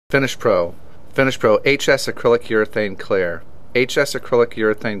Finish Pro. Finish Pro HS Acrylic Urethane Clear. HS Acrylic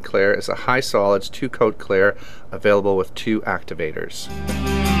Urethane Clear is a high solids 2-coat clear available with 2 activators.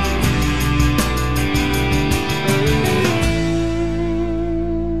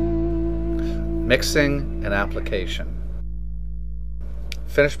 Mixing and application.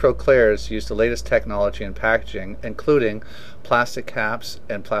 Finish Pro Clears use the latest technology in packaging, including plastic caps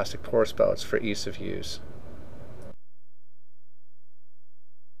and plastic pour spouts for ease of use.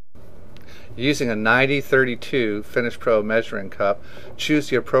 Using a 90-32 Finish Pro measuring cup, choose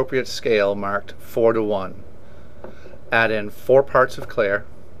the appropriate scale marked 4:1. Add in 4 parts of clear.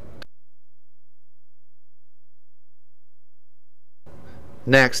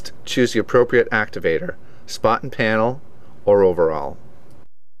 Next, choose the appropriate activator, spot and panel or overall.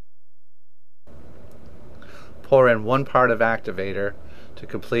 Pour in 1 part of activator to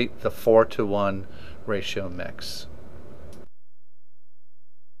complete the 4:1 ratio mix.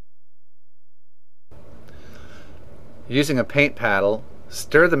 Using a paint paddle,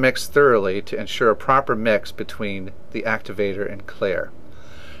 stir the mix thoroughly to ensure a proper mix between the activator and clear.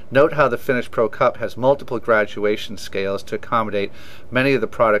 Note how the Finish Pro cup has multiple graduation scales to accommodate many of the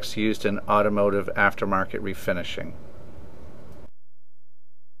products used in automotive aftermarket refinishing.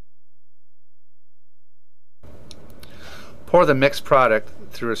 Pour the mixed product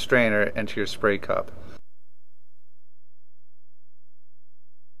through a strainer into your spray cup.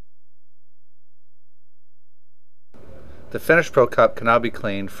 The Finish Pro cup can now be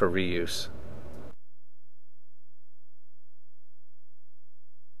cleaned for reuse.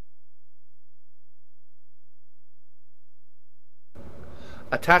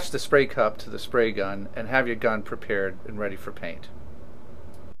 Attach the spray cup to the spray gun and have your gun prepared and ready for paint.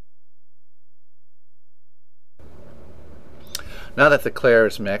 Now that the clear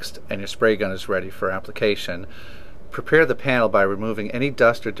is mixed and your spray gun is ready for application, prepare the panel by removing any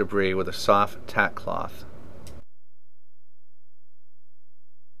dust or debris with a soft tack cloth.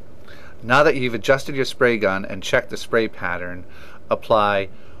 Now that you've adjusted your spray gun and checked the spray pattern, apply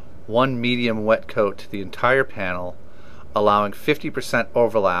 1 medium wet coat to the entire panel, allowing 50%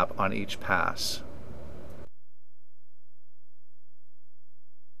 overlap on each pass.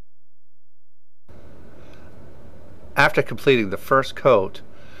 After completing the first coat,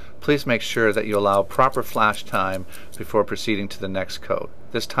 please make sure that you allow proper flash time before proceeding to the next coat.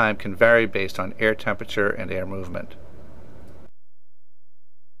 This time can vary based on air temperature and air movement.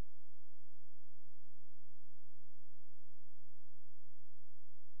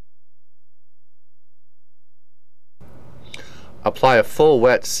 Apply a full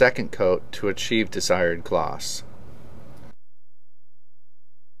wet second coat to achieve desired gloss.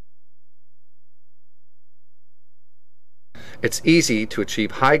 It's easy to achieve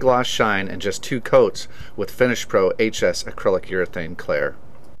high gloss shine in just 2 coats with Finish Pro HS Acrylic Urethane Clear.